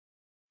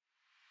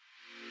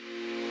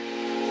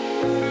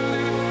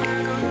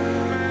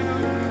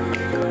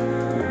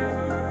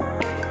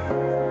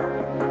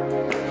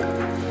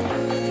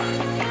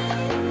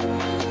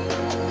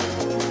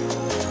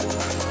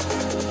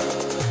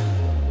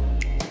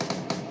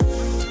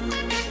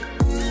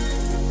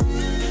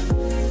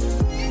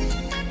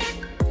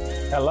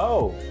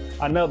Hello,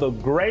 another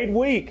great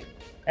week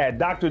at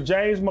Dr.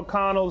 James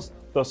McConnell's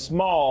The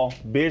Small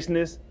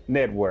Business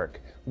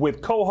Network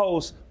with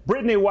co-hosts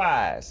Brittany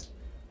Wise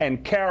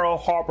and Carol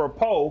Harper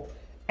Poe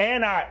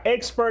and our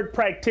expert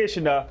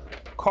practitioner,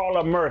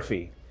 Carla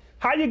Murphy.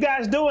 How you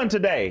guys doing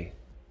today?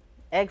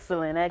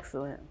 Excellent,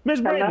 excellent.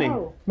 Miss Brittany,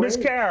 Miss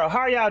Carol,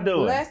 how y'all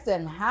doing? Blessed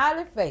and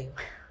highly favored.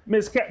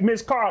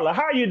 Miss Carla,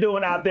 how are you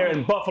doing out there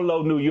in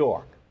Buffalo, New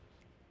York?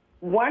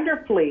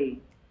 Wonderfully.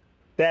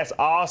 That's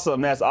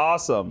awesome. That's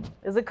awesome.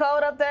 Is it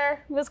cold up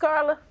there, Miss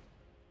Carla?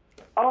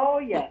 Oh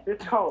yes,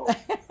 it's cold.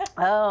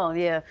 Oh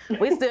yeah.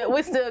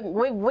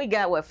 We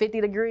got what, 50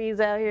 degrees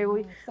out here.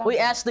 We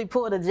actually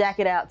pulled a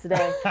jacket out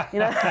today. You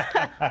know.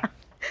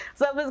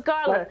 So Miss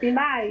Carla, Must be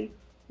nice.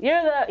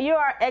 you're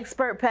our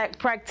expert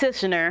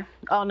practitioner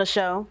on the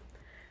show,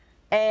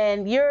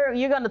 and you're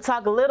going to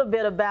talk a little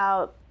bit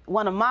about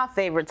one of my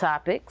favorite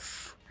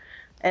topics,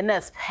 and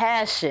that's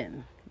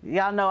passion.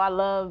 Y'all know I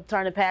love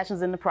turning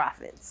passions into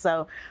profits.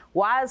 So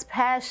why is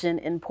passion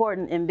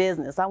important in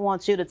business? I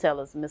want you to tell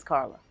us, Miss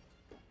Carla.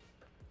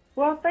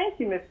 Well, thank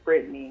you, Miss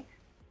Brittany.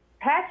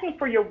 Passion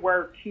for your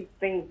work keeps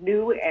things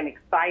new and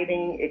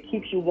exciting. It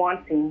keeps you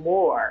wanting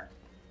more.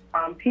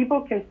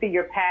 People can see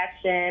your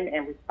passion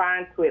and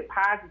respond to it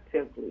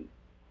positively.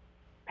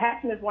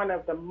 Passion is one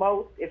of the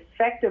most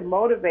effective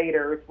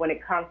motivators when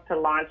it comes to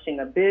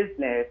launching a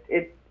business.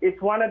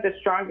 It's one of the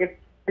strongest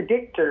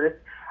predictors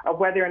of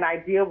whether an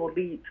idea will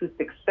lead to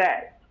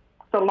success.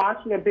 So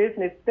launching a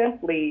business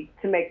simply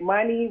to make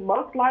money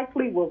most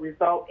likely will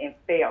result in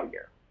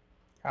failure.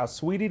 How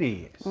sweet it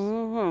is.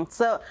 Mm-hmm.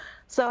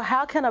 So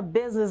how can a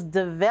business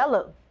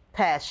develop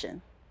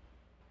passion?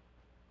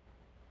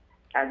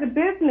 As a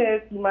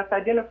business, you must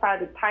identify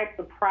the types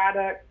of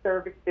products,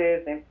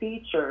 services, and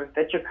features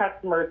that your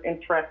customer is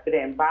interested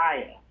in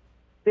buying.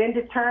 Then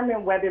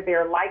determine whether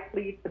they're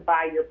likely to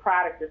buy your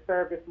product or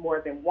service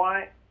more than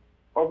once,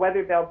 or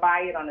whether they'll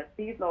buy it on a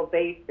seasonal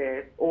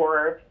basis,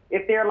 or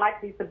if they're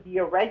likely to be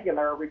a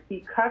regular or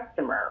repeat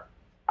customer.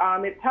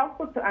 It's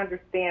helpful to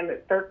understand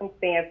the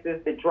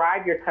circumstances that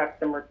drive your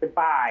customer to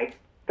buy,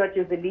 such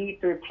as the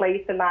need to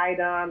replace an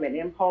item, an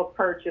impulse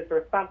purchase,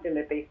 or something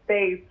that they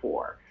saved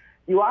for.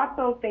 You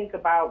also think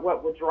about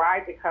what will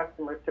drive the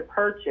customer to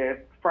purchase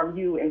from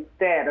you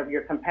instead of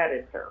your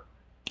competitor.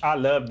 I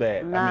love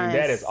that. Nice. I mean,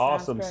 that is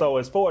awesome. So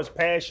as far as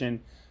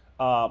passion,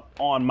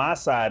 on my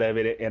side of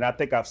it, and I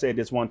think I've said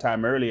this one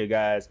time earlier,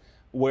 guys,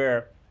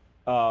 where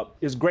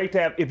it's great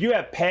to have, if you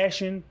have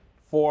passion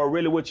for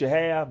really what you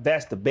have,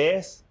 that's the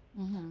best.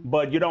 Mm-hmm.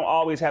 But you don't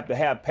always have to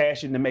have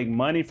passion to make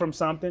money from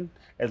something,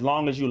 as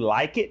long as you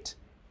like it.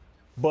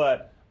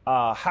 But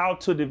how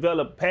to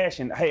develop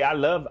passion, hey, I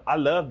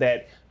love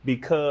that,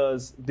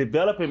 because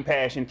developing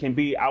passion can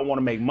be, I want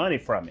to make money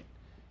from it.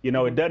 You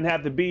know, it doesn't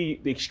have to be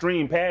the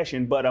extreme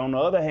passion, but on the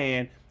other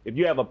hand, if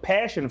you have a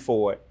passion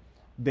for it,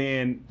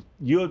 then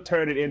you'll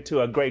turn it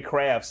into a great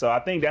craft. So I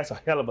think that's a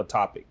hell of a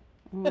topic.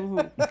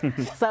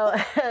 Mm-hmm. So,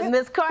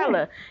 Ms.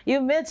 Carla, you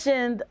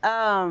mentioned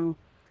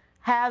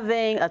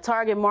having a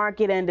target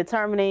market and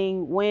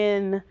determining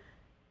when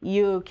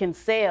you can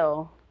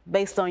sell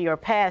based on your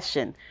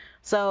passion.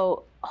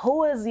 So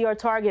who is your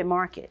target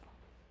market?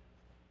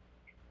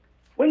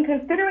 When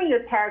considering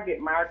your target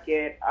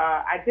market,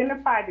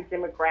 identify the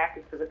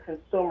demographics of the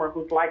consumer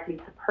who's likely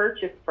to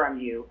purchase from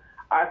you,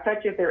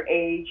 such as their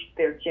age,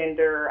 their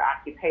gender,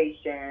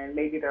 occupation,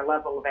 maybe their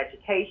level of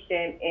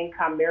education,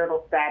 income,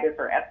 marital status,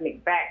 or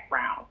ethnic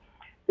background.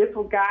 This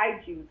will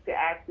guide you to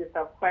ask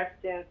yourself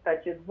questions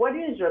such as, what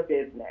is your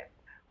business?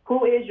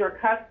 Who is your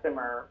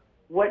customer?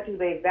 What do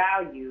they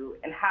value?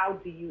 And how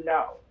do you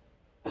know?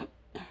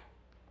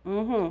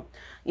 Mm-hmm.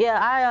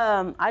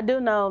 Yeah, I do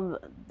know,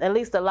 at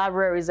least the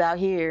libraries out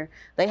here,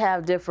 they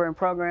have different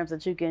programs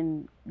that you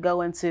can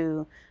go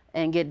into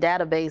and get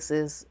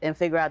databases and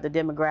figure out the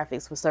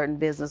demographics for certain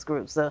business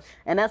groups. So,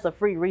 and that's a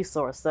free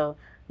resource. So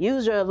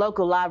use your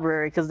local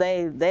library, because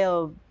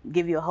they'll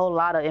give you a whole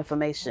lot of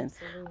information.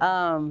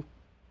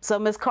 So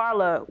Ms.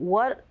 Carla,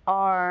 what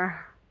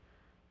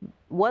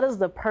is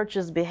the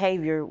purchase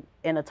behavior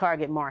in a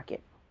target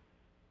market?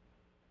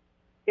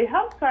 It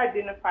helps to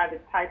identify the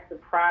types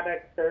of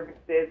products,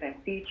 services, and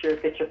features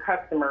that your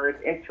customer is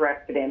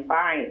interested in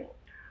buying.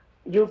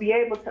 You'll be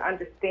able to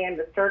understand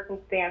the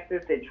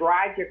circumstances that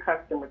drive your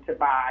customer to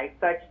buy,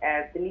 such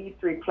as the need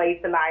to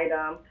replace an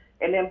item,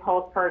 an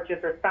impulse purchase,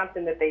 or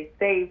something that they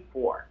saved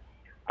for.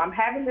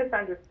 Having this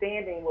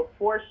understanding will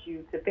force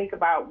you to think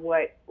about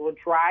what will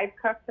drive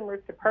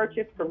customers to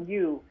purchase from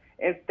you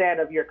instead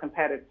of your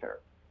competitor.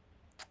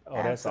 Oh,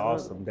 that's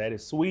awesome. That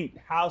is sweet.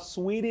 How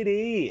sweet it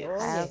is.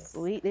 How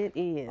sweet it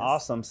is.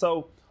 Awesome.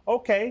 So,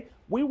 okay,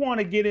 we want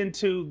to get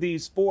into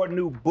these 4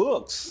 new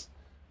books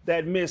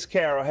that Miss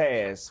Carol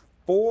has.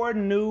 4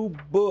 new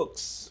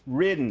books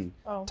written.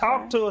 Okay.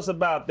 Talk to us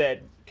about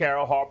that,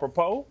 Carol Harper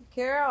Poe.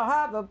 Carol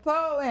Harper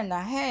Poe in the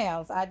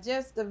house. I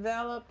just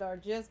developed or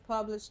just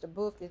published a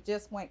book. It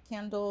just went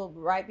Kindle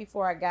right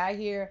before I got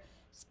here.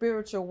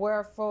 Spiritual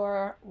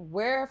warfare,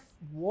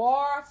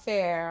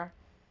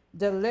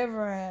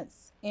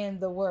 deliverance in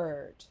the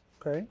Word.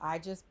 Okay. I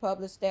just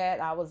published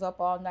that. I was up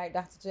all night.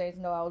 Dr. James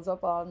know I was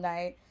up all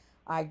night.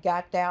 I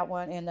got that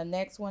one. And the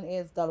next one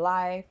is The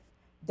Life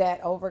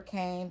That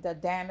Overcame the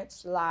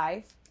Damaged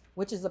Life,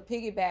 which is a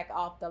piggyback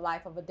off the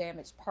life of a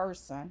damaged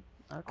person.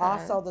 Okay.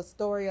 Also, the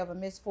story of a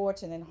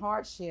misfortune and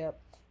hardship.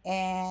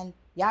 And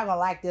y'all gonna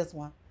like this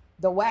one,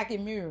 The Wacky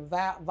Mirror,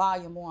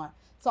 Volume 1.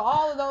 So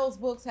all of those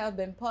books have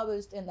been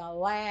published in the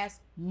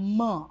last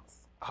month.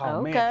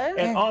 Oh, Okay. man.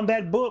 And on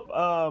that book,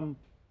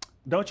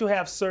 don't you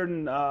have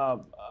certain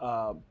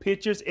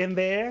pictures in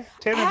there?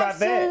 Tell me about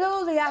that.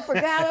 Absolutely, I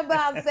forgot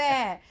about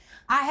that.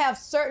 I have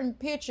certain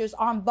pictures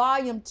on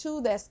Volume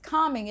 2 that's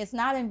coming. It's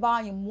not in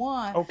Volume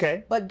 1.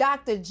 Okay. But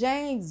Dr.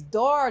 James'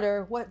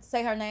 daughter,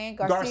 say her name?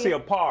 Garcia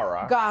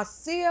Parra.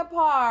 Garcia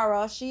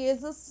Parra. She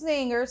is a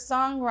singer,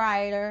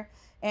 songwriter,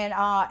 and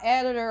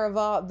editor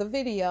of the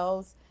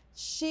videos.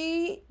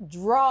 She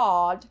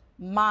drawed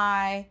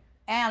my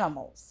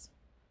animals.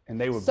 And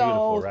they were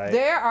beautiful, right?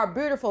 They are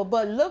beautiful,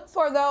 but look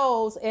for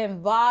those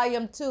in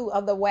Volume 2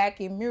 of The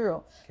Wacky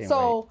Mural. Can't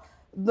wait.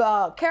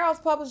 The Carol's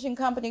Publishing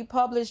Company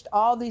published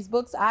all these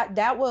books.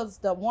 That was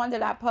the one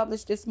that I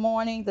published this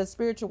morning, The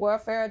Spiritual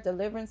Warfare,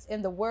 Deliverance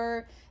in the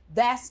Word.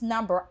 That's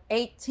number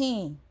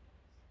 18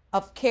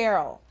 of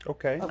Carol.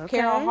 Okay. Of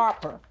Carol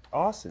Harper.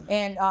 Awesome.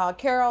 And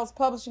Carol's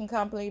Publishing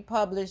Company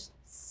published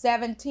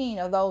 17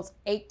 of those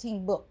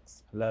 18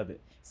 books. Love it.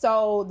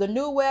 So the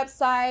new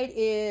website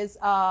is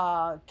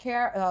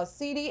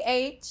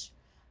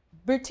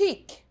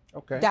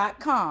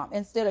cdhboutique.com.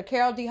 Instead of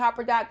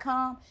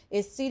caroldharper.com,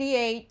 it's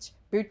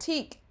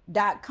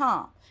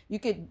cdhboutique.com. You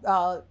could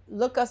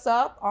look us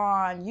up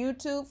on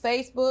YouTube,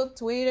 Facebook,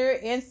 Twitter,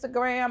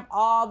 Instagram,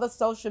 all the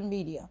social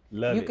media.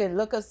 Love you it. can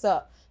look us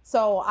up.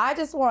 So I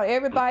just want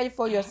everybody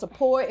for your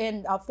support.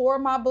 And 4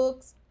 of my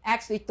books,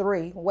 actually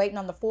 3, waiting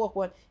on the 4th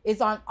one,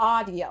 is on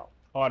audio.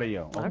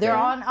 Audio. Okay. They're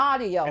on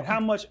audio. And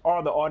how much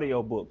are the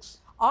audio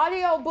books?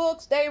 Audio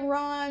books, they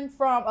run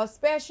from a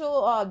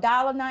special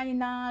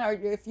 $1.99, or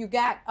if you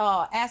got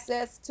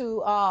access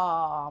to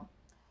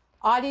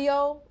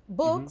audio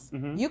books,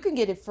 you can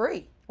get it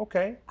free.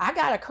 Okay. I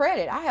got a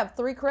credit. I have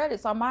 3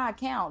 credits on my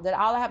account that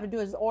all I have to do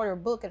is order a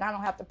book and I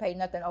don't have to pay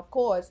nothing. Of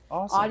course,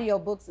 Awesome. audio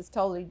books is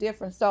totally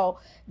different. So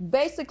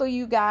basically,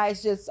 you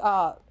guys just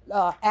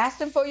ask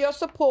them for your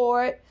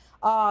support.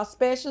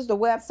 Specials, the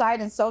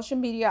website, and social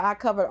media. I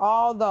covered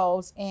all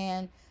those.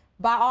 And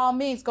by all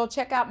means, go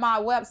check out my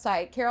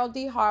website,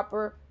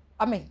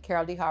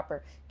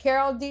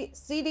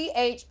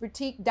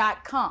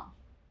 cdhboutique.com.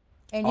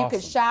 And you can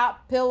Awesome.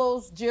 shop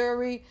pillows,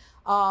 jewelry,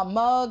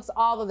 mugs,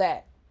 all of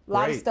that. A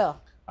lot of Great.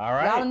 stuff. All A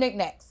lot right. of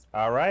knickknacks.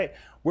 All right.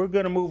 We're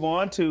going to move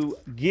on to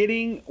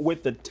getting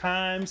with the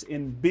times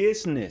in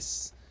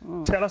business.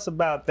 Tell us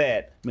about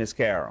that, Miss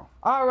Carol.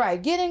 All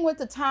right. Getting with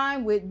the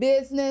time with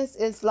business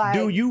is like...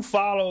 Do you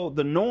follow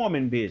the norm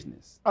in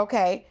business?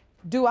 Okay.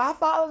 Do I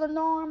follow the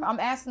norm? I'm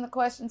asking the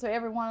question to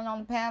everyone on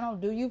the panel.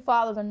 Do you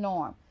follow the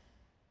norm?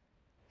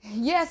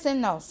 Yes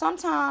and no.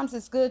 Sometimes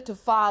it's good to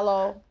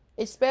follow,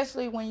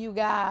 especially when you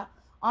got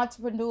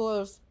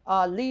entrepreneurs,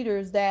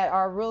 leaders that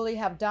are really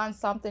have done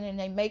something and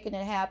they making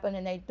it happen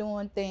and they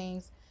doing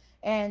things.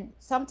 And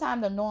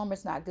sometimes the norm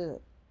is not good.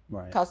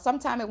 Right. Because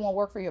sometimes it won't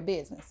work for your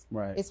business.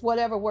 Right. It's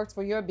whatever works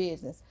for your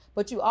business.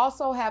 But you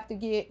also have to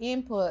get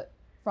input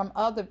from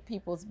other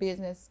people's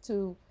business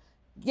to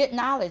get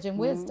knowledge and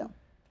wisdom.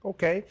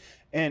 Okay.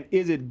 And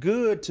is it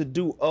good to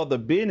do other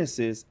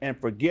businesses and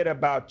forget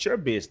about your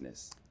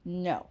business?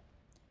 No.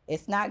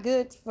 It's not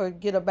good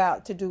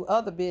to do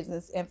other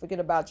business and forget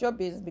about your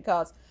business,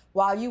 because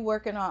while you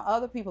working on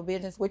other people's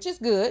business, which is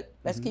good,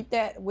 let's keep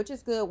that, which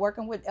is good,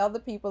 working with other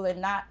people and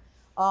not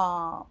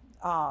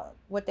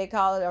what they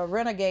call it, a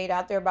renegade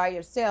out there by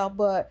yourself,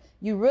 but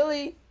you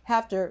really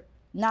have to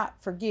not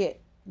forget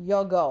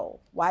your goal.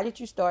 Why did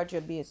you start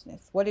your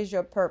business? What is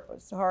your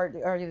purpose?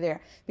 Are you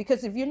there?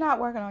 Because if you're not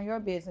working on your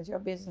business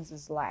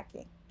is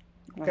lacking.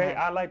 Okay,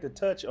 I'd like to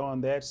touch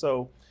on that.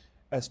 So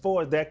as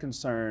far as that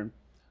concerned,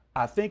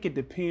 I think it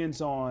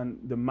depends on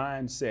the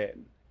mindset.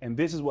 And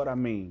this is what I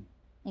mean.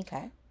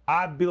 Okay.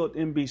 I built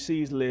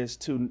NBC's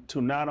list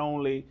to not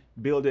only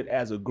build it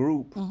as a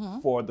group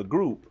for the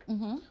group,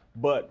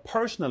 but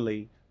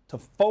personally to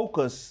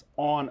focus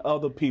on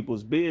other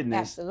people's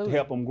business to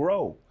help them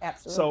grow.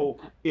 Absolutely. So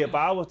if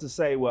I was to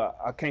say, well,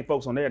 I can't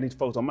focus on that, I need to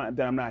focus on mine,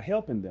 then I'm not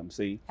helping them,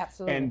 see?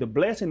 Absolutely. And the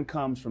blessing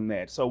comes from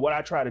that. So what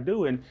I try to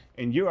do, and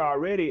you're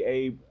already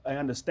an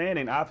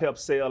understanding, I've helped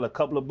sell a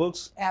couple of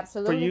books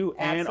for you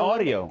and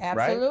audio, right?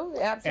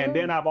 Absolutely. And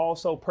then I've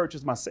also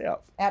purchased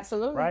myself.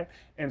 Absolutely. Right?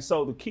 And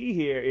so the key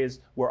here is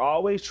we're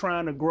always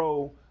trying to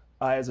grow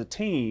as a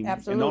team.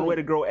 Absolutely. And the only way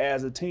to grow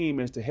as a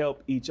team is to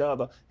help each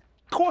other.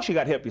 Of course, you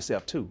got to help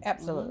yourself too.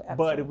 Absolutely.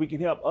 But if we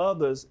can help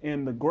others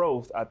in the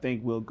growth, I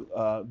think we'll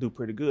do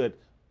pretty good.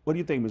 What do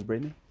you think, Ms.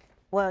 Brittany?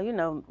 Well,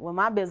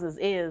 my business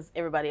is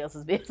everybody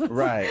else's business.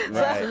 Right,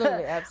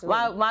 right.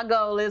 Absolutely. My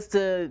goal is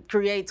to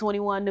create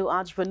 21 new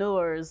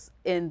entrepreneurs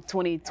in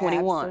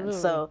 2021. Absolutely.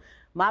 So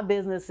my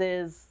business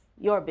is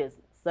your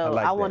business. So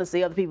like I want to that.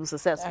 see other people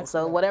successful. So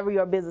Absolutely. whatever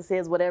your business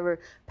is, whatever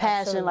passion,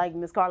 Absolutely. like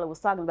Ms. Carla was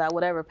talking about,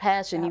 whatever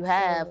passion you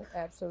have,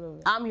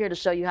 Absolutely. I'm here to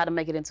show you how to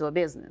make it into a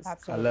business.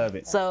 Absolutely. I love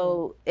it.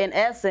 So in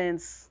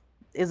essence,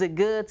 is it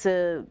good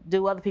to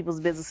do other people's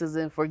businesses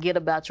and forget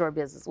about your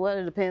business? Well,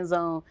 it depends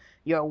on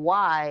your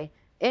why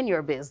in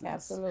your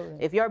business. Absolutely.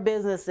 If your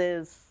business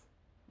is,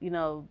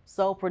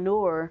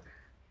 solopreneur,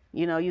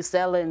 you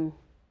selling,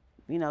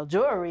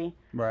 jewelry,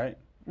 Right.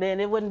 then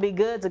it wouldn't be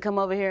good to come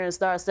over here and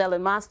start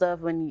selling my stuff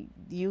when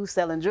you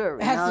selling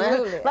jewelry.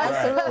 Absolutely.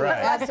 Absolutely.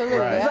 Right. Absolutely.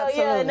 Right. So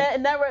yeah, Absolutely.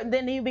 and never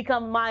then you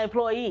become my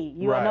employee.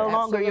 You are Right. no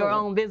longer your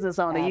Absolutely. own business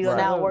owner. You are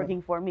now Absolutely.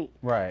 working for me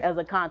Right. as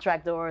a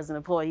contractor or as an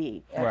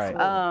employee. Right.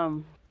 Yeah,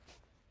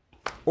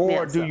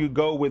 Or do so- you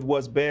go with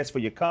what's best for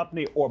your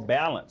company or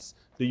balance?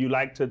 Do you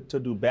like to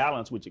do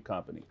balance with your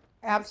company?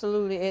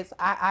 Absolutely.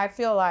 I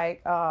feel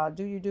like,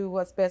 do you do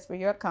what's best for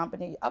your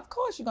company? Of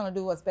course you're going to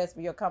do what's best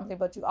for your company,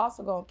 but you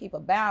also going to keep a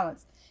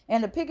balance.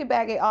 And to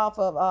piggyback it off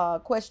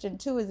of question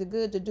 2, is it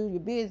good to do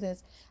your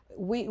business?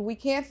 We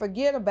can't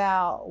forget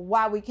about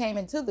why we came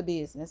into the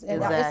business.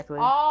 And Exactly.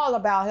 it's all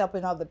about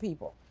helping other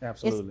people.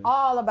 Absolutely. It's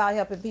all about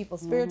helping people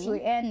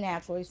spiritually and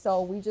naturally.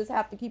 So we just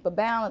have to keep a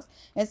balance.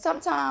 And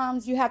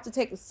sometimes you have to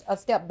take a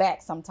step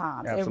back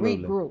sometimes Absolutely.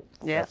 and regroup.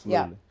 Yeah.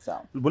 Absolutely. Yeah.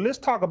 So. Well, let's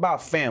talk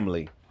about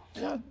family.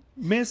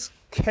 Miss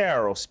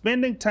Carol,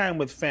 spending time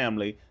with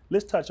family.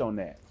 Let's touch on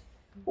that.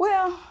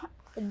 Well,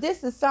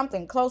 this is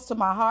something close to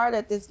my heart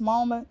at this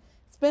moment.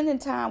 Spending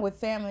time with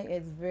family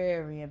is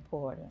very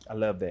important. I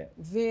love that.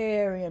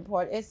 Very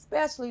important,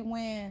 especially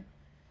when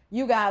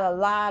you got a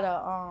lot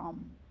of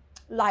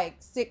like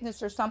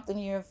sickness or something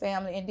in your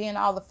family, and then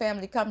all the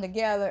family come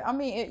together. I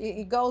mean,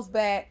 it goes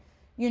back,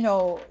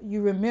 you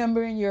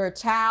remembering your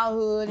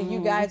childhood, and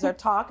you guys are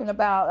talking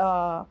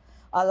about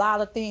a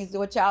lot of things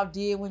what y'all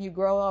did when you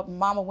grow up.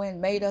 Mama went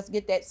and made us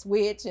get that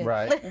switch, and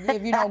Right.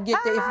 if you don't get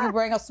if you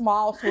bring a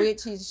small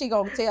switch, she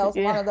gonna tell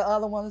one of the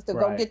other ones to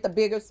go Right. get the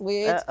bigger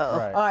switch. Uh-oh.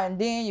 Right. And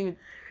then you,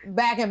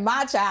 back in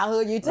my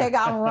childhood, you take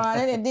out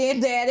running, and then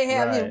daddy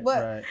have you. Right,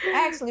 But right.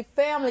 actually,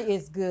 family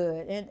is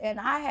good. And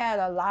I had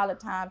a lot of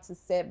time to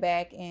sit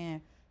back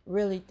and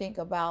really think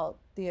about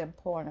the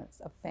importance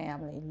of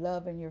family,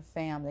 loving your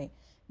family,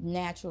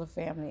 natural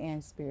family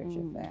and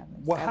spiritual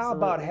family. Well, how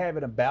about Absolutely.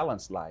 having a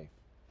balanced life?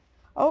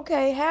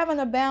 Okay, having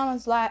a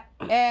balanced life,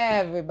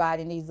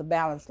 everybody needs a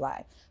balanced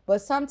life.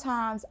 But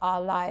sometimes our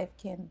life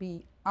can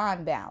be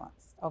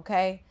unbalanced,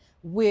 okay?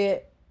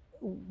 With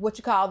what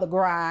you call the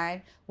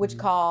grind, which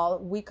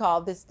we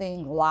call this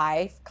thing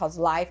life, because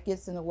life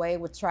gets in the way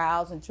with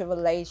trials and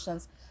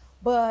tribulations.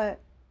 But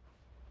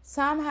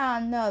somehow or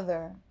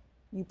another,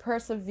 you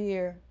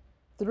persevere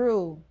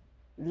through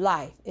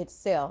life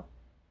itself,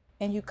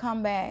 and you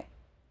come back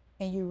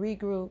and you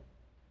regroup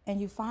and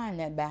you find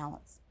that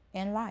balance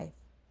in life.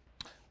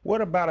 What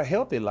about a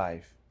healthy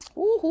life?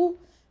 Woohoo!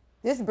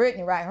 This is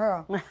Brittany right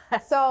here.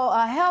 So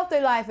a healthy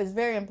life is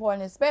very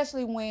important,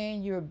 especially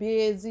when you're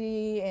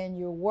busy and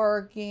you're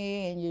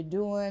working and you're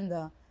doing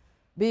the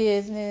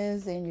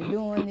business and you're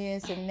doing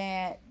this and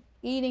that.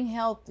 Eating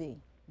healthy,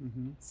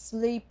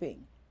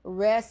 sleeping,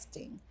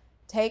 resting,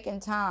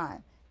 taking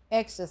time,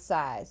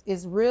 exercise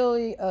is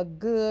really a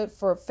good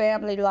for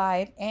family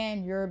life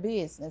and your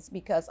business,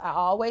 because I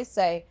always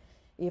say,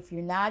 if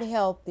you're not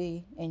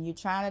healthy and you're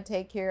trying to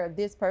take care of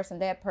this person,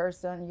 that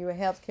person, you're a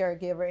health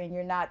caregiver, and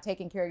you're not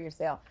taking care of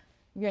yourself,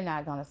 you're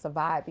not going to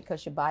survive,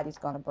 because your body's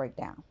going to break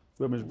down.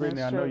 Well, Ms.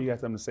 Brittany, I know true. you got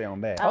something to say on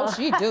that. Oh,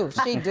 she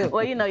do.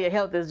 Well, your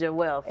health is your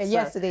wealth. And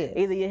yes, it is.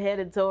 Either you're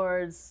headed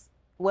towards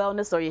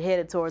wellness or you're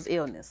headed towards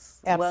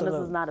illness. Absolutely.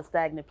 Wellness is not a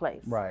stagnant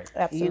place. Right.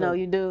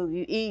 Absolutely.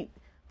 You eat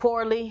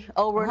poorly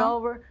over and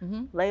over.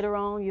 Later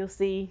on, you'll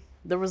see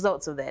the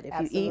results of that. If you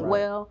eat Absolutely.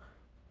 well,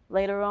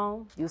 later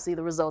on, you'll see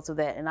the results of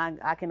that. And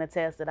I can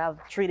attest that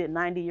I've treated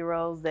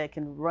 90-year-olds that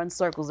can run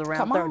circles around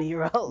Come on. Right,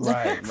 30-year-olds.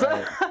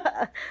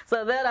 right.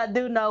 So that I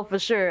do know for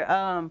sure.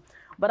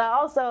 But I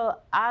also,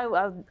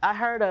 I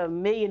heard a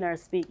millionaire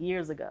speak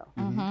years ago,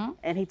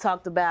 and he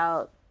talked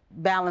about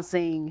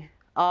balancing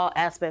all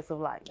aspects of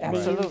life. And he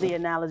used Absolutely. the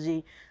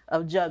analogy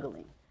of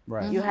juggling.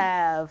 Right. You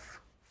have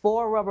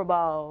 4 rubber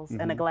balls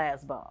and a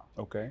glass ball,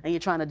 Okay. and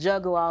you're trying to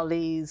juggle all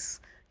these,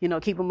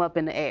 keep them up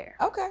in the air.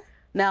 Okay.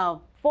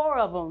 Now, 4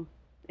 of them,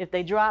 if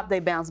they drop, they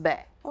bounce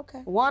back.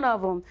 Okay. 1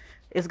 of them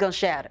is gonna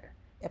shatter.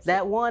 Absolutely.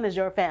 That one is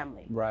your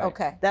family. Right.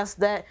 Okay. That's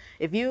that.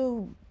 If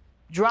you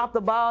drop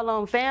the ball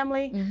on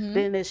family,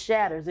 then it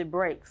shatters, it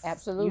breaks.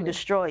 Absolutely. You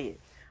destroy it.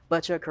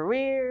 But your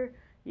career,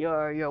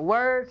 your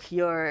work,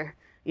 your,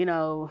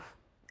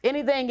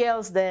 anything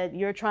else that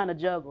you're trying to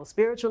juggle,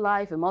 spiritual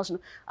life,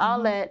 emotional,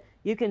 all that,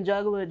 you can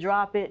juggle it,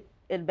 drop it,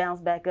 it bounce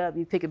back up,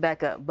 you pick it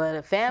back up. But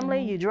a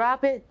family, you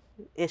drop it,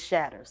 it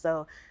shatters.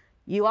 So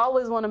you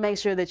always want to make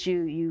sure that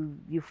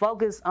you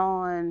focus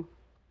on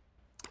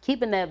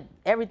keeping that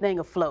everything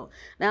afloat.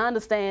 Now I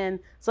understand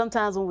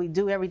sometimes when we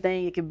do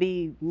everything, it can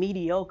be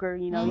mediocre.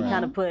 You know, you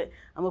kind of put,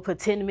 I'm gonna put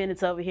 10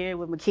 minutes over here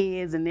with my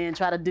kids and then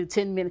try to do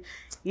 10 minutes.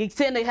 You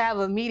tend to have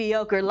a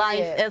mediocre life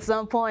at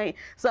some point.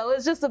 So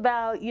it's just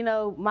about, you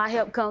know, my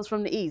help comes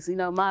from the east. You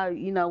know,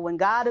 when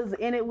God is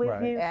in it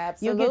with you,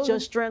 you get your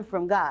strength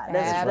from God.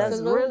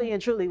 That's really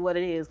and truly what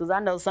it is. Because I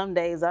know some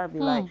days I'll be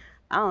like,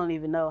 I don't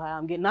even know how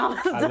I'm getting all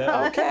this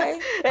done. Okay.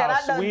 And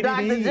I know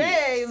Dr.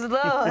 James,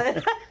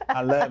 Lord.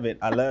 I love it.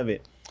 I love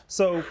it.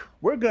 So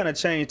we're going to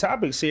change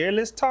topics here.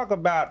 Let's talk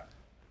about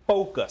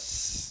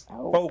focus.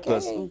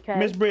 Focus. Okay.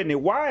 Miss Brittany,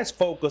 why is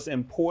focus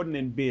important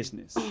in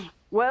business?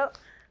 Well,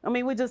 I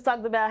mean, we just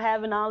talked about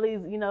having all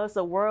these, you know, it's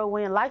a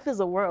whirlwind. Life is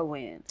a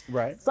whirlwind.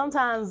 Right.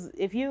 Sometimes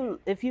if you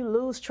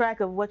lose track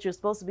of what you're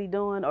supposed to be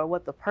doing or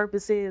what the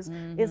purpose is,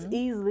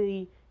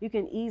 you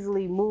can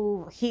easily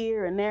move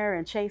here and there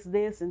and chase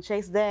this and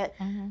chase that,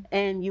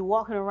 and you're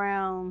walking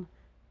around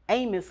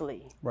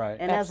aimlessly. Right.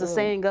 And as the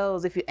saying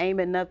goes, if you aim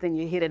at nothing,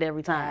 you hit it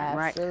every time,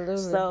 right?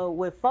 So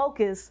with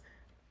focus,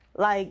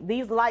 like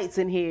these lights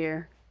in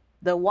here,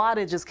 the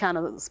water just kind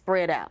of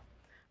spread out.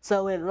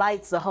 So it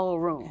lights the whole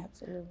room.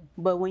 Absolutely.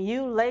 But when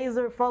you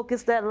laser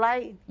focus that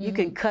light, you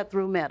can cut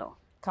through metal.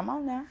 Come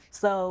on now.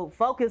 So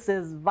focus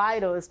is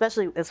vital,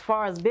 especially as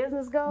far as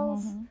business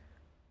goes.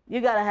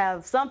 You got to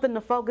have something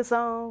to focus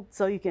on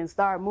so you can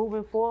start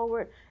moving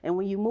forward. And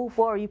when you move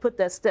forward, you put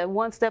that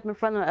one step in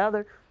front of the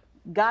other,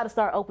 got to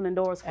start opening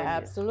doors for you.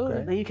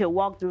 Absolutely. And you can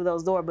walk through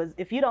those doors. But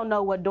if you don't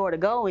know what door to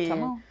go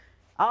in,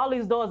 all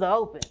these doors are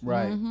open.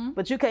 Right.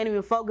 But you can't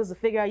even focus to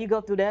figure out, you go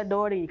through that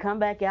door, then you come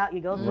back out, you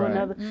go through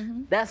another.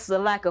 That's a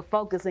lack of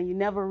focus, and you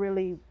never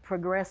really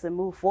progress and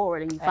move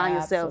forward, and you find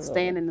yourself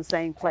staying in the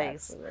same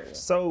place.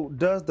 So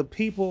does the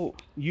people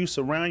you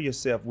surround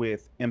yourself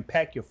with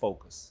impact your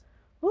focus?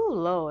 Oh,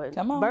 Lord.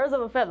 Come on. Birds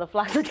of a feather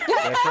flock together.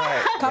 That's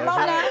right. Come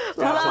on now.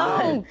 Come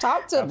on.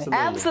 Talk to me.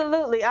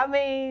 Absolutely. I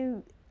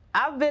mean,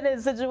 I've been in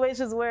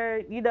situations where,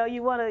 you know,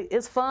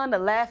 it's fun to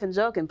laugh and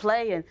joke and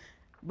play,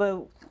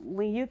 but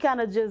when you kind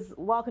of just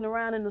walking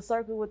around in a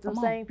circle with them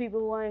same people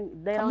who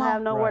they don't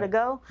have nowhere to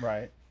go,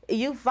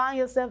 you find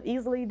yourself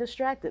easily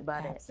distracted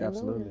by that.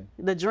 Absolutely.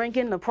 The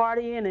drinking, the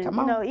partying, and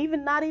you know,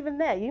 even not even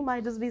that. You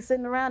might just be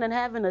sitting around and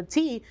having a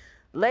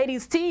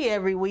ladies' tea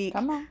every week.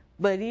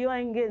 But you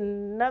ain't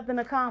getting nothing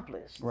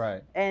accomplished.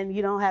 Right. And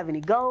you don't have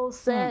any goals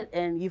set,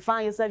 and you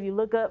find yourself, you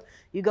look up,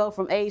 you go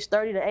from age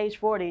 30 to age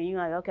 40, and you're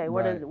like, okay,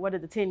 where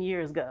did the 10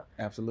 years go?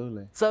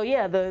 Absolutely. So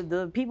yeah,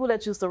 the people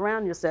that you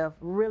surround yourself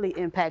really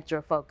impact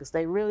your focus.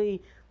 They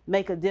really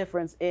make a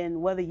difference in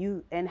whether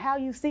you, and how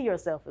you see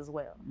yourself as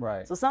well.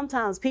 Right. So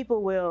sometimes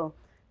people will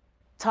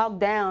talk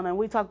down, and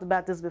we talked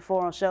about this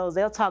before on shows,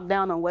 they'll talk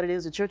down on what it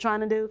is that you're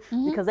trying to do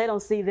because they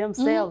don't see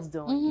themselves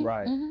doing it.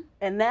 Right.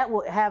 And that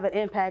will have an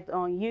impact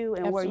on you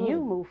and where you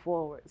move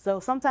forward.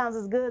 So sometimes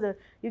it's good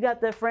you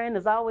got that friend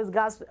that's always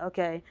gossip.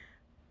 Okay,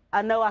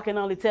 I know I can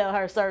only tell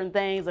her certain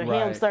things or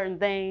him certain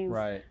things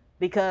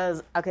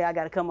because, okay, I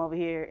got to come over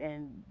here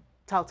and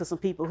talk to some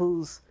people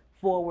who's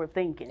forward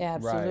thinking.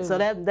 Absolutely. So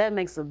that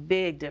makes a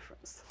big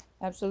difference.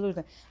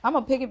 Absolutely. I'm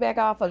going to piggyback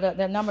off of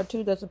the number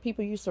 2, does the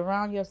people you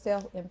surround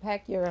yourself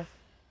impact your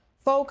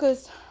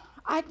focus?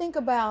 I think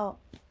about,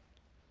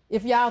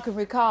 if y'all can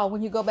recall,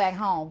 when you go back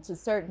home to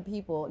certain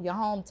people, your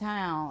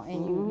hometown,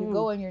 and you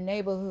go in your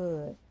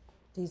neighborhood,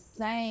 these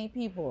same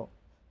people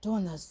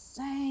doing the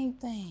same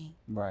thing.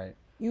 Right.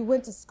 You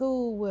went to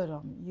school with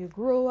them. You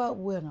grew up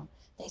with them.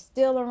 They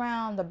still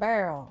around the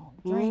barrel,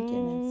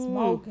 drinking and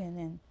smoking,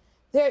 and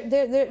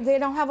they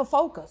don't have a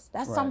focus.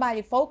 That's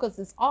somebody's focus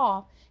is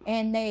off,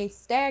 and they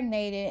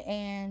stagnated,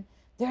 and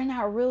they're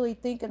not really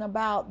thinking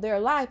about their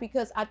life.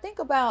 Because I think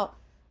about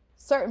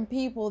certain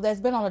people that's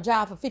been on a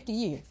job for 50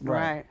 years.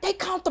 Right. They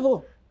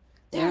comfortable.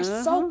 They're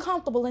so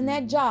comfortable in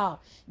that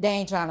job. They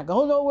ain't trying to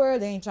go nowhere.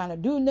 They ain't trying to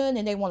do nothing,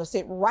 and they want to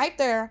sit right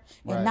there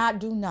and not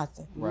do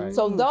nothing. Right.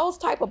 So those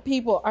type of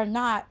people are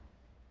not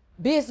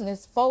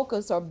business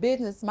focused or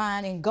business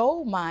minded and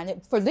goal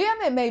minded. For them,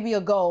 it may be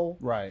a goal.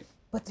 Right.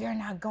 But they're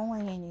not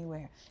going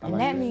anywhere. And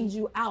that means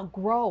you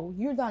outgrow.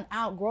 You're done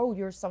outgrow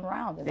your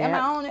surroundings. Am I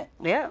on it?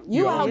 Yeah.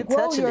 You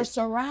outgrow your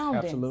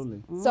surroundings.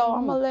 Absolutely. So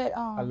I'm going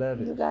to let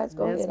you guys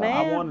go ahead.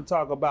 I want to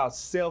talk about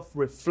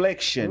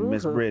self-reflection,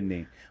 Miss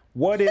Brittany.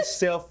 What is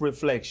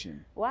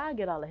self-reflection? Why I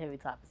get all the heavy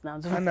topics now?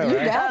 I know,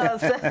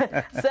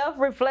 right?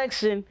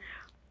 Self-reflection.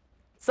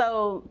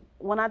 So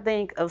when I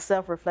think of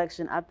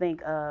self-reflection, I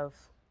think of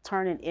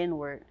turning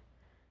inward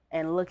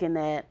and looking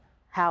at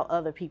how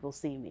other people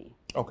see me.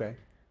 Okay.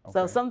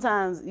 So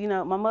sometimes, you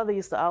know, my mother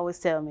used to always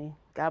tell me,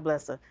 God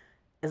bless her,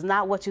 it's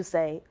not what you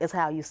say, it's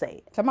how you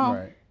say it. Come on.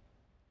 Right.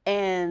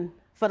 And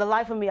for the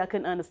life of me, I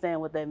couldn't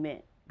understand what that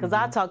meant. Because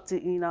I talk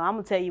to, you know, I'm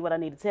going to tell you what I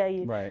need to tell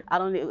you. Right.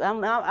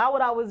 I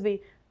would always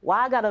be,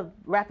 why I got to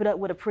wrap it up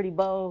with a pretty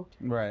bow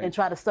and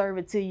try to serve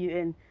it to you.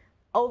 And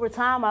over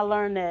time, I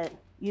learned that,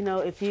 you know,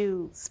 if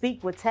you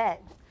speak with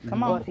tact,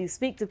 or if you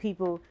speak to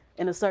people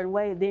in a certain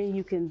way, then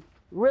you can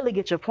really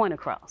get your point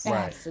across. Right.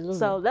 Absolutely.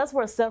 So that's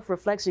where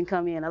self-reflection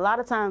come in. A lot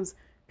of times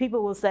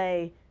people will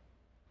say,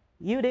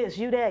 you this,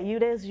 you that, you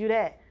this, you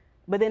that.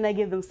 But then they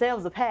give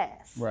themselves a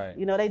pass. Right.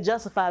 You know, they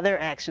justify their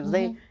actions.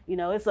 They, you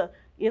know, it's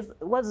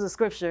what is the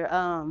scripture?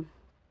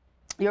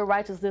 Your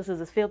righteousness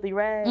is as filthy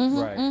rags.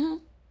 Right.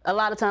 A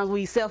lot of times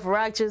we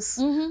self-righteous.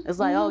 It's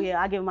like, oh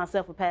yeah, I give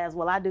myself a pass.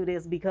 Well, I do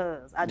this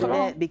because, I do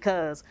that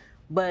because,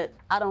 but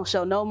I don't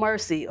show no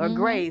mercy or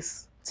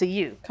grace to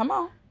you. Come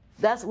on.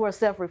 That's where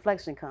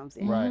self-reflection comes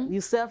in. Right.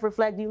 You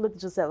self-reflect, you look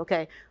at yourself,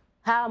 okay,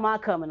 how am I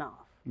coming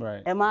off?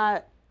 Right. Am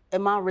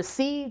I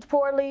received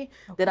poorly?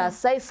 Did I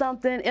say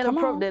something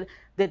inappropriate?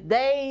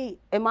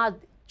 Am I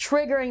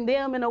triggering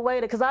them in a way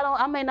that, because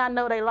I may not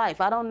know their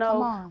life. I don't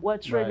know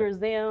what triggers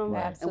them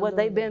and what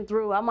they've been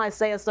through. I might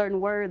say a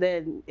certain word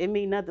that it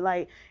mean nothing.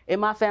 Like in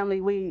my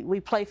family, we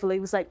playfully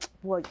was like,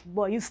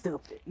 boy, you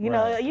stupid. You know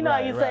how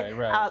you say,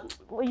 well,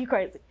 you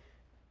crazy.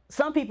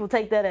 Some people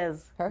take that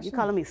as you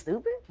calling me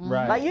stupid,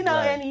 like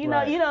and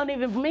you don't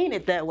even mean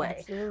it that way.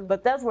 Absolutely.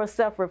 But that's where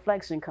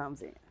self-reflection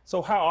comes in.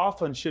 So how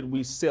often should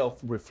we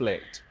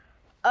self-reflect?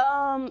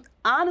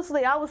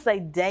 Honestly, I would say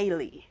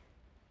daily.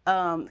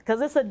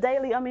 Because it's a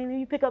daily, I mean,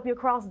 you pick up your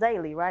cross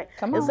daily, right?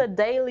 It's a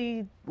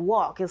daily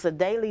walk. It's a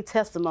daily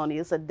testimony.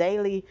 It's a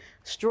daily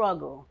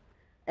struggle.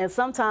 And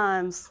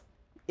sometimes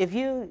if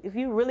you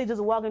really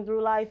just walking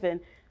through life and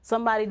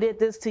somebody did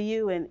this to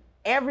you and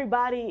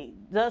everybody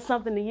does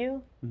something to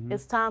you,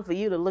 it's time for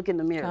you to look in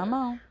the mirror. Come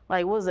on.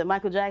 Like, what was it,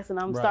 Michael Jackson?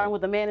 I'm starting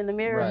with the man in the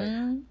mirror.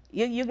 Right.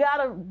 You got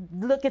to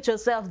look at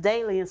yourself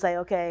daily and say,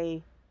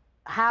 okay,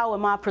 how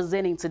am I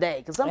presenting today?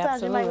 Because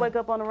sometimes you might wake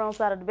up on the wrong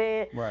side of the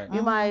bed. Right.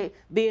 You might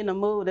be in a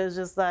mood that's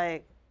just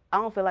like, I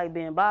don't feel like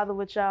being bothered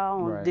with y'all. I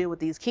don't want to deal with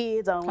these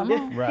kids. I don't want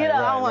to, I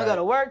don't want to go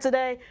to work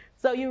today.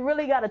 So you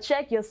really got to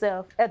check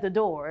yourself at the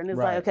door. And it's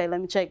like, okay, let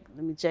me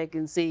check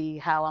and see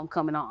how I'm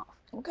coming off.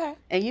 Okay.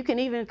 And you can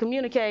even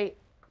communicate,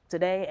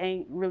 today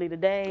ain't really the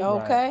day.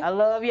 Okay. I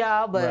love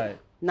y'all, but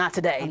not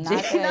today. I'm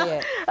not there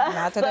yet.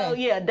 Not today. So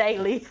yeah,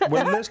 daily.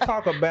 Well, let's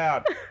talk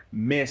about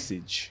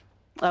message.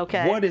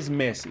 Okay. What is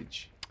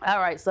message? All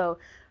right. So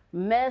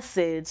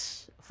message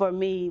for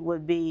me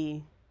would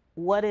be,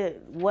 what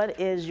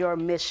is your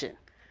mission?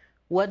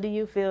 What do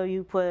you feel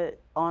you put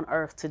on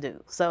earth to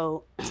do?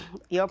 So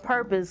your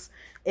purpose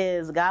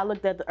is, God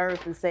looked at the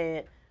earth and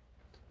said,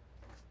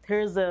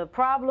 here's a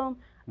problem.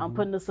 I'm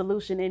putting a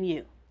solution in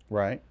you.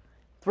 Right.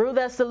 Through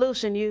that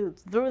solution,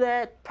 through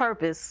that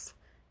purpose,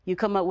 you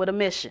come up with a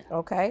mission.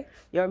 Okay.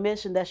 Your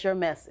mission, that's your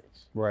message.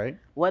 Right.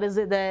 What is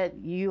it that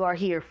you are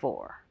here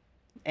for?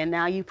 And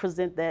now you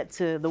present that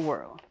to the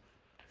world.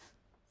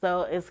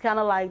 So it's kind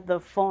of like the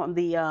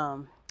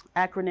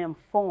acronym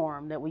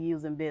FORM that we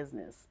use in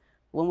business.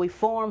 When we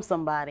form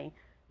somebody,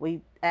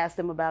 we ask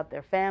them about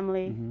their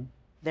family,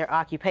 their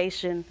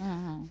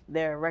occupation,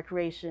 their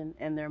recreation,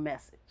 and their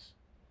message.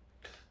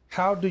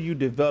 How do you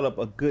develop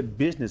a good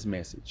business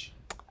message?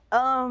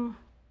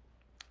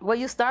 Well,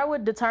 you start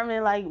with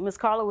determining, like Ms.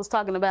 Carla was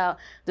talking about,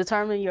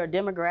 determining your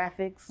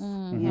demographics.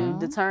 You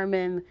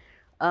determine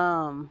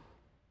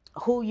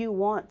who you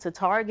want to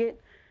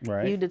target.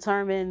 Right. You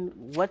determine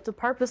what the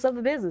purpose of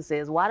the business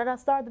is. Why did I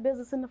start the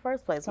business in the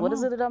first place? What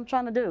is it that I'm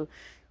trying to do?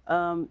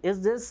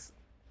 Is this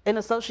in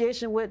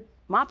association with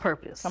my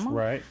purpose?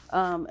 Right.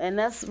 And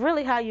that's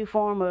really how you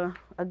form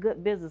a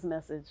good business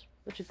message.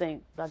 What you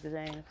think, Dr.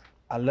 James?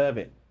 I love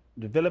it.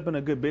 Developing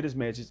a good business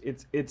message,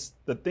 it's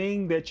the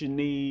thing that you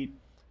need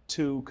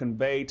to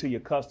convey to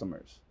your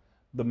customers.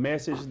 The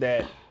message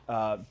that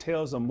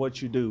tells them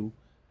what you do,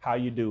 how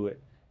you do it,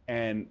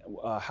 and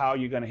how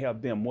you're going to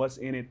help them, what's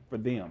in it for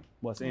them,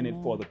 what's in it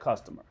for the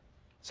customer.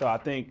 So I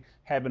think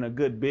having a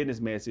good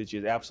business message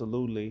is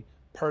absolutely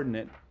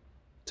pertinent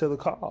to the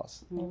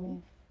cause.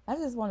 I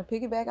just want to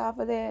piggyback off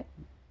of that.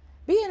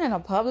 Being in a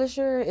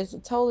publisher is a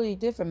totally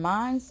different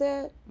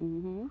mindset.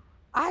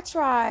 I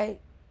try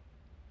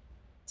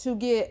to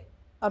get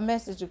a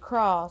message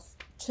across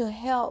to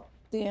help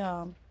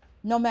them,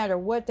 no matter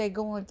what they're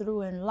going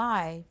through in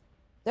life,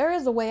 there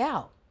is a way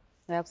out.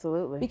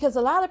 Absolutely. Because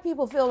a lot of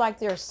people feel like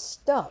they're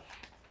stuck.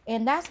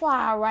 And that's why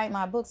I write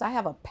my books. I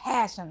have a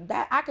passion.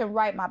 That I can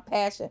write my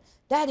passion.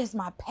 That is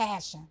my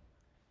passion.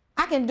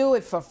 I can do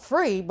it for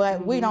free,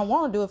 but we don't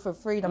want to do it for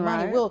free. The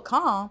money will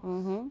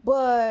come.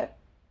 But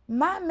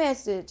my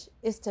message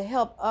is to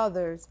help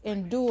others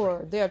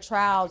endure their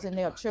trials and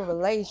their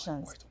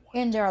tribulations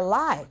in their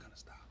life.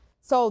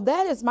 So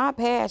that is my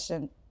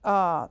passion,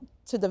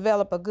 to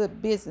develop a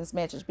good business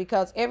message,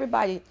 because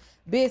everybody's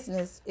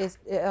business is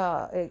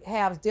it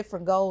has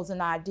different goals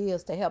and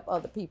ideas to help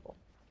other people.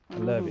 I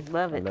love it.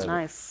 Love it.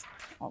 Nice.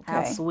 Okay.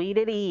 How sweet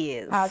it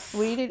is. How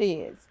sweet it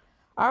is.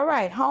 All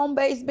right,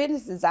 home-based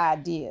businesses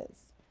ideas.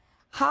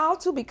 How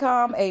to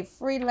become a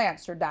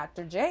freelancer,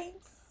 Dr.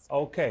 James?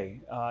 Okay,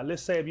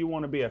 let's say if you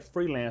want to be a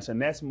freelancer,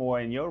 and that's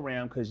more in your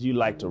realm because you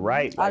like to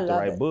write,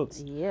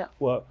 books. Yeah.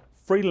 Well,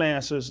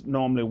 freelancers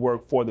normally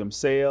work for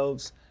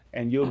themselves,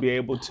 and you'll be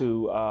able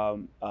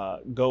to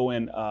go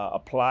and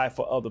apply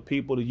for other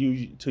people to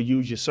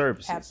use your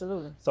services.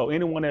 Absolutely. So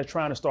anyone that's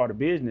trying to start a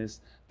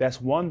business,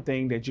 that's one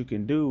thing that you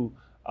can do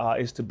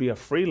is to be a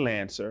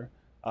freelancer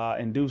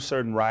and do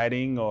certain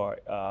writing or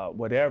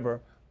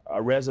whatever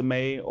a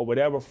resume or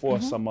whatever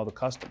for some other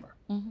customer.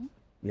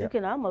 Yeah. You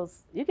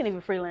can even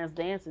freelance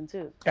dancing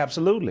too.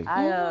 Absolutely.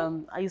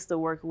 I used to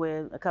work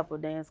with a couple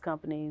of dance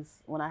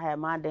companies. When I had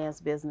my dance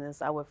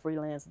business, I would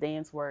freelance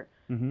dance work.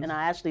 And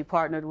I actually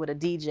partnered with a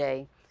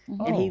DJ,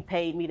 and he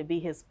paid me to be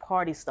his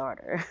party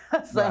starter.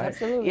 So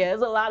Absolutely. yeah,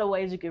 there's a lot of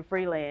ways you can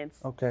freelance.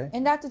 Okay.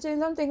 And Dr.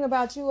 James, I'm thinking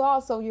about you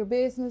also, your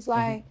business,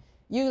 like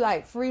you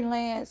like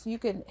freelance, you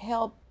can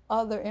help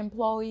other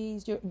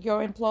employees,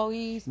 your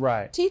employees.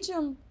 Right. Teach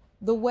them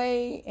the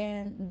way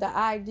and the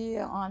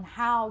idea on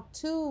how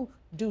to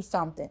do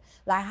something,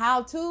 like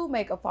how to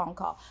make a phone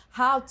call,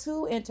 how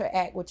to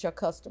interact with your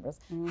customers,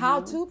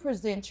 how to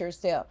present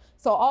yourself.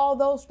 So all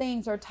those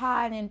things are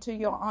tied into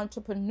your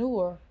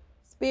entrepreneur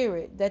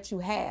spirit that you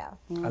have.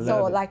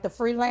 So like the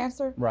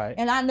freelancer, right?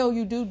 And I know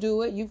you do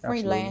it. You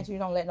freelance. Absolutely. You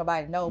don't let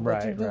nobody know,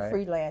 but you do Right.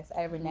 freelance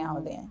every now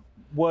and then.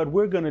 What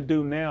we're going to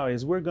do now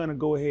is we're going to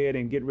go ahead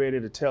and get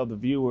ready to tell the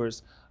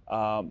viewers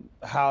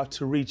how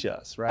to reach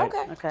us, right?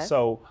 Okay.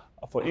 So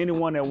for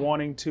anyone that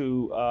wanting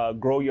to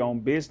grow your own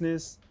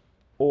business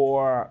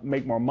or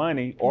make more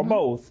money or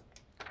both,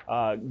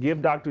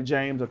 give Dr.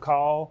 James a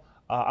call.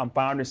 I'm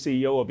founder and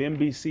CEO of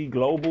MBC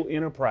Global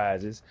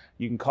Enterprises.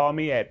 You can call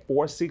me at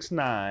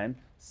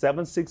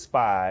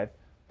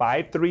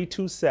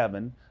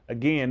 469-765-5327.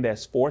 Again,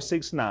 that's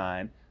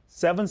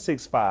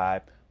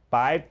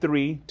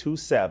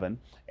 469-765-5327.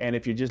 And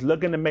if you're just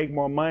looking to make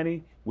more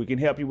money, we can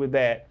help you with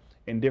that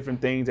in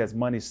different things as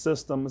money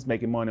systems,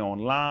 making money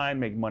online,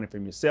 making money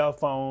from your cell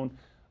phone,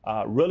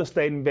 real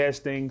estate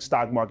investing,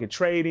 stock market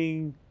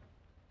trading,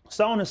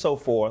 so on and so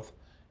forth.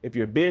 If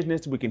you're a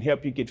business, we can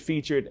help you get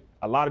featured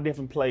a lot of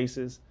different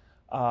places,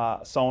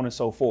 so on and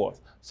so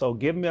forth. So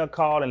give me a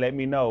call and let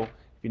me know if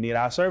you need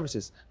our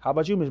services. How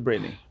about you, Ms.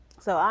 Brittany?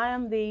 So I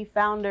am the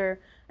founder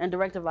and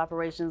director of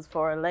operations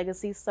for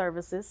Legacy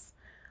Services.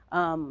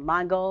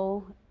 My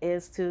goal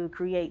is to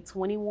create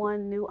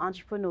 21 new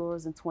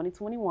entrepreneurs in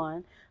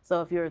 2021.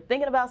 So if you're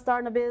thinking about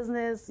starting a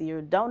business,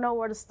 you don't know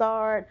where to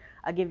start,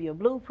 I give you a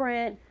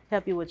blueprint,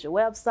 help you with your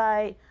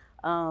website.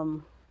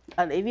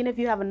 Even if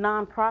you have a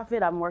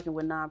nonprofit, I'm working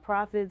with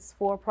nonprofits,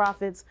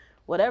 for-profits,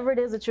 whatever it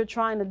is that you're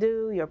trying to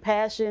do, your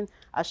passion,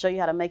 I'll show you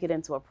how to make it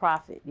into a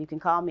profit. You can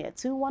call me at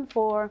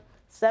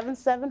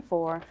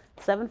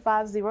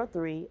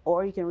 214-774-7503,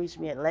 or you can reach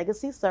me at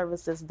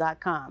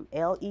legacyservices.com,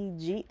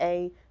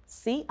 LEGACI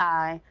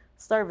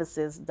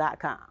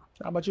services.com.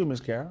 How about you, Ms.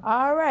 Carol?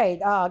 All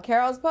right,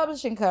 Carol's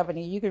Publishing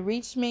Company. You can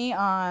reach me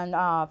on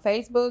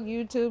Facebook,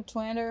 YouTube,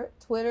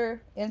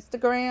 Twitter,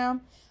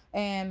 Instagram,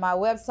 and my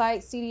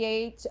website,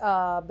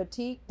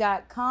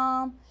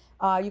 cdhboutique.com.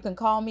 You can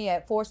call me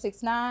at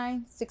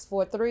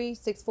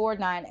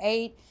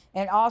 469-643-6498.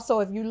 And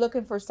also, if you're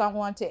looking for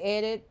someone to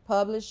edit,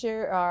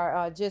 publisher,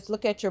 or just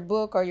look at your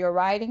book or your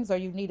writings, or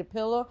you need a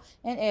pillow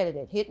and edit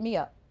it, hit me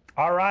up.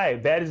 All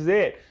right, that is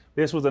it.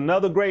 This was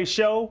another great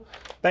show.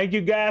 Thank you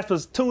guys for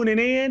tuning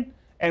in,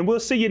 and we'll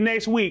see you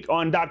next week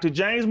on Dr.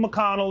 James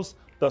McConnell's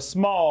The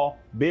Small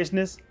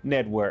Business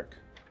Network.